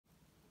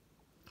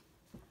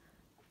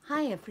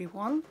Hi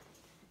everyone,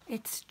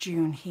 it's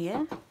June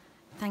here.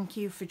 Thank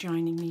you for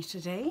joining me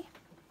today.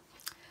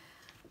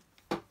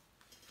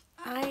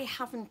 I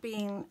haven't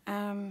been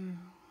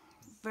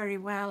very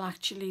well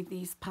actually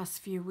these past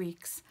few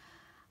weeks,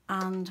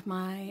 and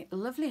my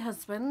lovely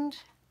husband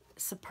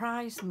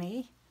surprised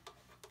me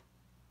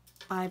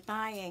by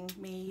buying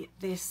me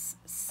this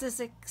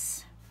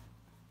Sizzix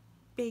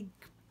Big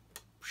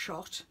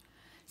Shot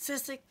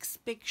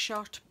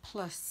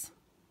Plus.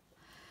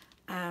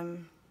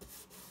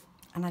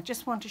 And I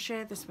just want to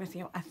share this with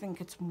you. I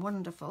think it's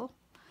wonderful.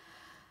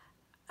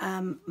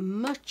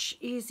 Much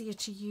easier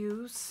to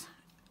use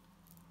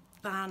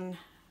than,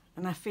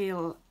 and I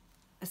feel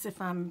as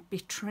if I'm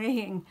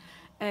betraying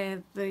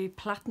the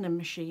platinum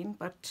machine,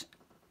 but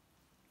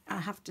I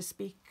have to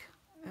speak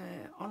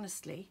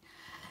honestly.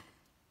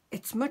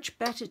 It's much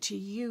better to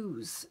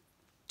use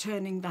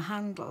turning the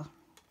handle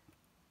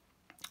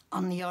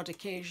on the odd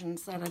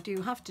occasions that I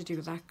do have to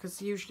do that,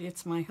 because usually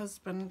it's my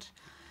husband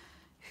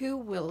who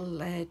will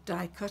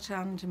die cut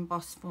and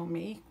emboss for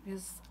me,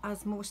 because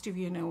as most of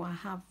you know, I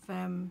have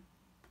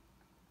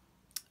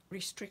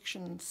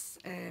restrictions,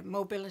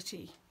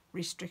 mobility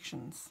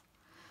restrictions.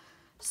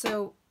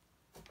 So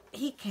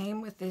he came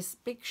with this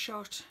Big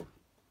Shot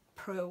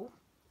Pro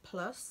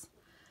Plus,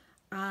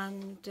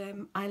 and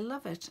I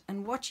love it.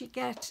 And what you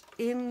get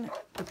in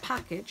the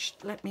package,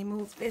 let me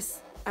move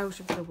this out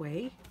of the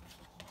way.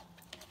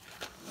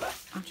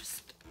 I'll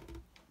just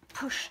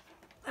push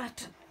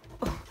that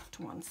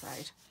to one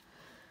side.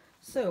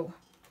 So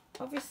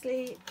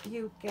obviously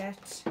you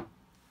get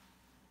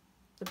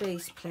the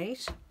base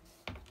plate,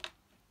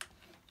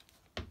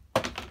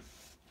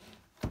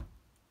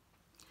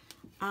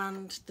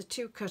 and the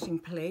two cutting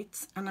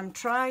plates, and I'm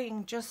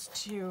trying just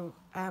to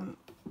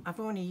I've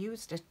only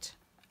used it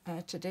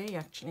today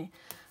actually.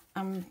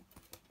 I'm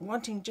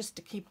wanting just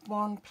to keep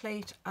one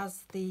plate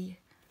as the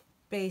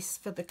base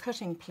for the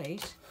cutting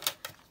plate,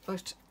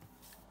 but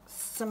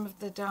some of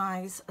the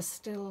dies are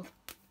still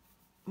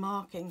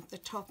marking the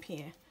top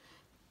here.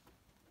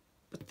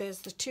 But there's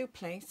the two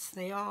plates,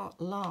 they are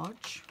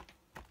large,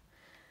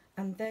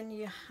 and then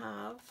you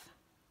have,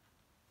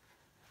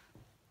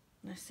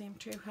 I seem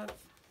to have,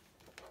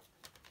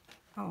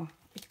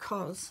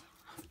 because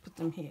I've put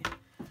them here.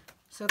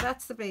 So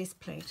that's the base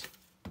plate,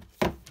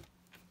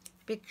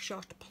 Big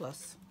Shot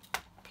Plus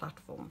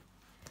platform,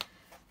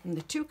 and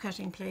the two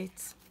cutting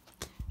plates,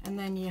 and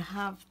then you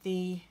have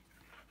the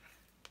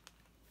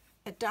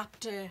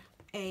adapter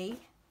A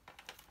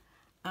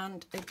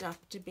and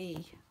adapter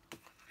B.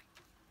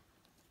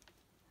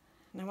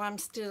 Now I'm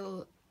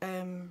still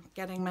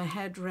getting my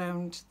head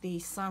around the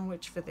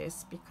sandwich for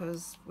this,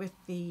 because with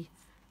the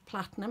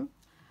platinum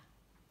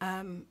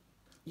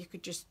you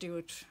could just do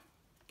it,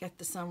 get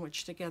the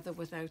sandwich together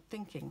without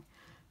thinking.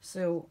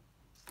 So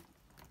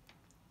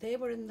they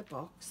were in the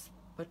box,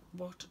 but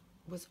what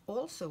was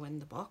also in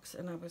the box,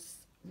 and I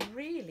was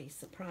really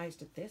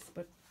surprised at this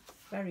but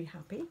very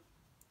happy,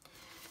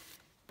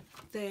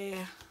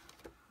 there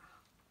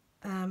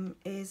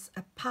is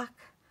a pack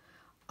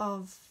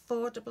of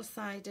 4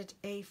 double-sided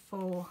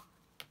A4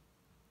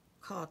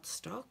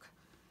 cardstock,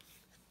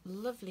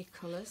 lovely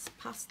colours,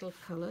 pastel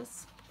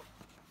colours.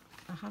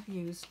 I have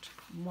used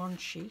one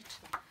sheet,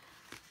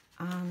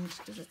 and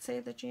does it say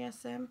the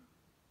GSM?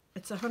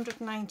 It's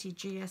 190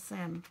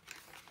 GSM,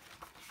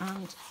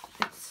 and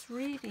it's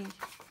really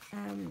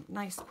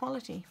nice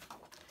quality.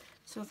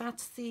 So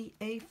that's the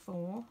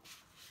A4,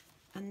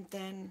 and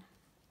then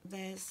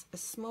there's a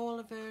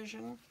smaller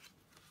version,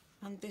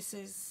 and this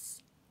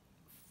is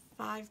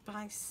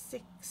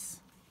 5x6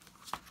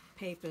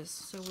 papers.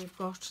 So we've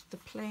got the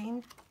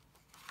plain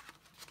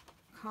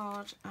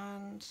card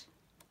and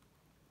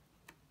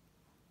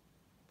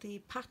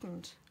the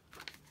patterned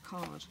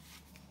card.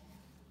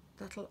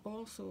 That'll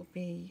also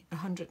be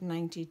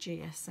 190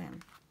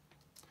 GSM.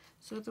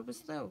 So there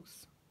was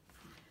those.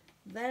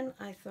 Then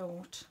I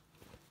thought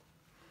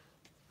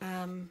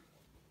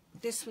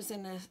this was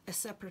in a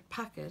separate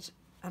packet,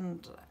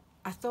 and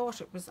I thought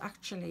it was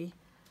actually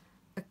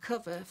a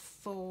cover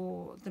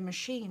for the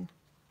machine,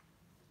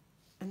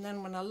 and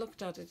then when I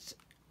looked at it,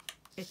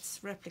 it's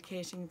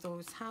replicating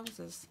those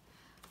houses,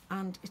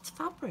 and it's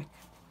fabric.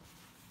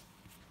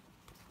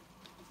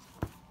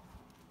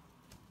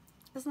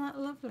 Isn't that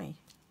lovely?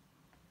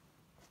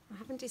 I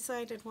haven't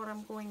decided what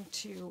I'm going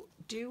to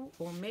do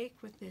or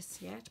make with this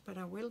yet, but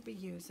I will be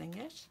using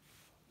it.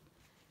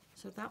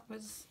 So that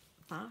was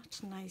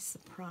that nice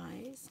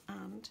surprise.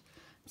 And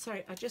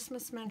sorry, I just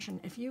must mention,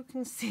 if you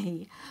can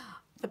see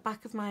the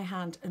back of my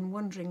hand and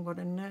wondering what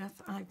on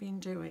earth I've been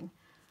doing,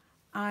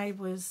 I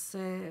was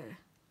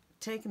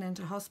taken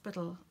into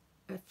hospital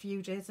a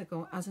few days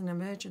ago as an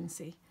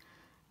emergency,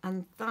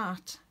 and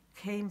that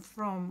came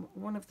from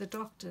one of the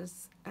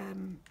doctors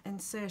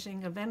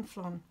inserting a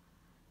Venflon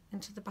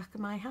into the back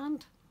of my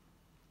hand.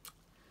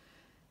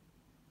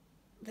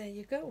 There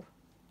you go.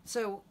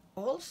 So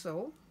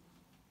also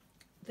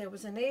there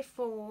was an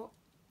A4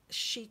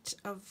 sheet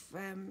of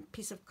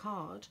piece of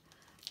card,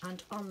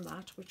 and on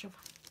that, which I've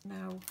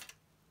now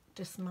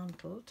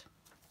dismantled,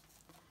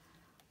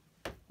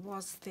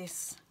 was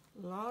this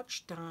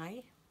large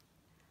die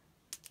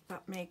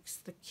that makes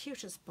the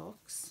cutest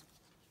box,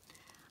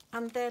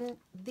 and then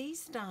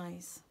these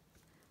dies.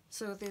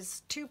 So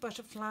there's 2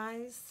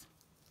 butterflies,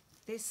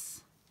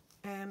 this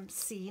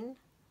scene,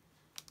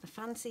 the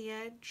fancy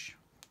edge,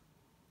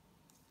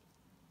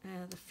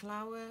 the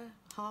flower,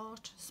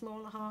 heart,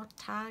 smaller heart,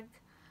 tag.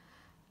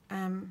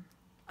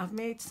 I've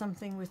made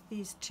something with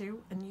these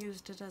 2 and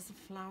used it as a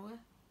flower.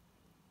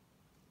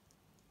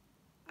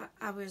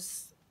 I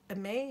was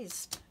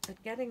amazed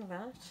at getting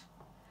that.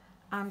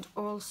 And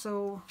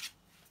also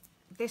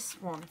this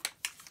one.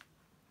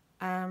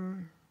 I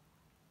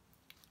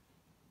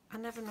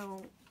never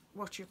know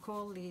what you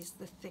call these,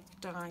 the thick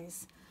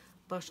dies,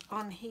 but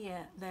on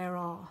here there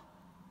are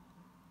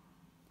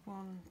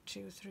 1,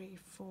 2, 3,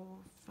 4,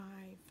 5,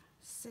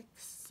 6,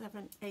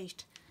 7,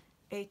 8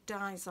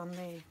 dies on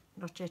there.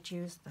 Not yet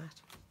used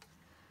that.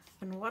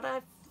 And what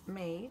I've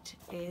made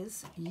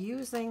is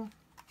using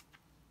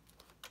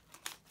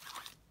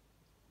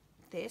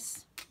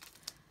this.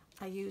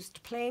 I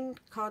used plain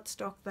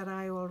cardstock that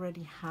I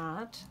already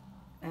had,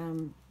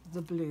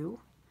 the blue,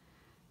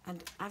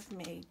 and I've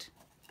made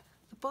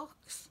the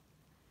box.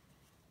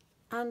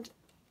 And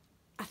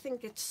I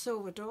think it's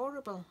so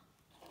adorable,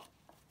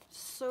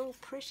 so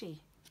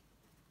pretty.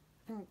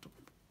 And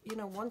you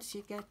know, once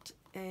you get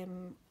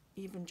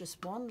even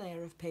just 1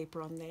 layer of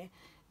paper on there,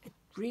 it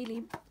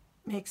really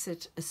makes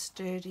it a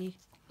sturdy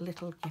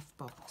little gift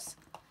box.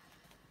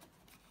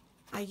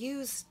 I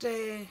used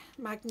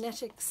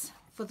magnetics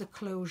for the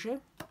closure,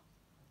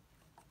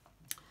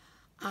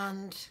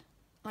 and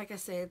like I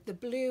said, the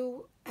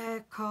blue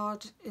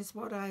card is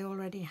what I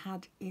already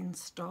had in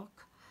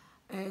stock.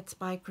 It's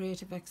by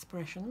Creative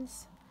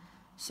Expressions.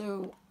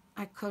 So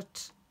I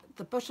cut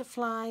the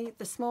butterfly,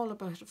 the smaller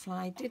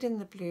butterfly, did in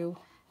the blue,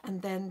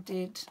 and then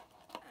did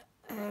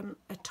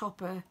a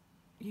topper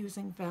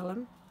using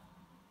vellum.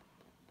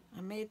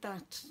 I made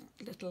that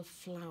little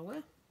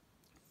flower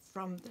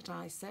from the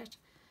die set,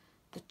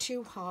 the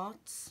 2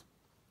 hearts,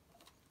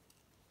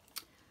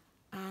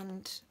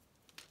 and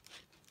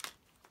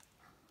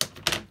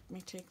let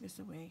me take this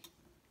away.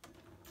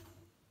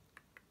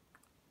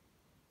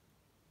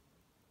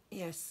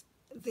 Yes,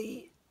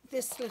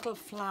 this little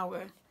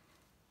flower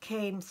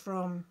came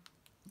from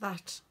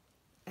that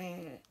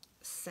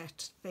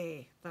set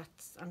there.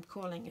 I'm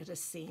calling it a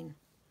scene,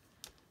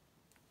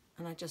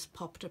 and I just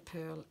popped a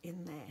pearl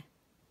in there.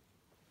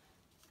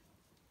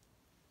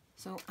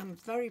 So I'm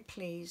very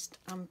pleased.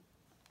 I'm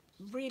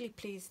really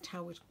pleased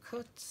how it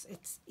cuts.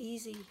 It's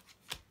easier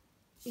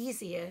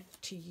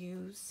to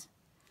use,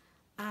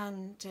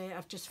 and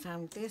I've just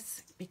found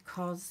this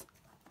because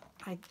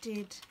I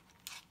did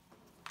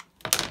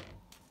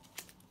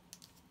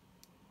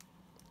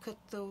cut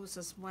those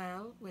as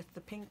well with the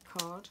pink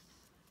card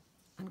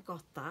and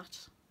got that,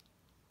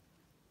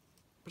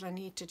 but I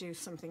need to do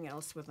something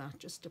else with that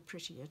just to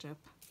pretty it up.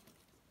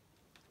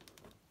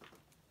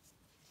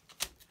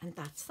 And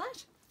that's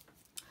that.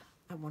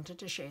 I wanted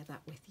to share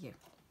that with you.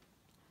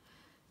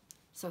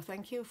 So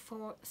thank you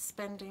for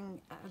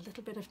spending a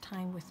little bit of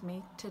time with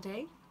me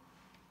today.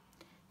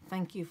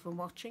 Thank you for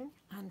watching,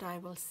 and I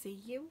will see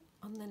you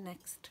on the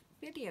next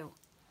video.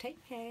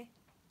 Take care.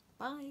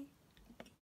 Bye.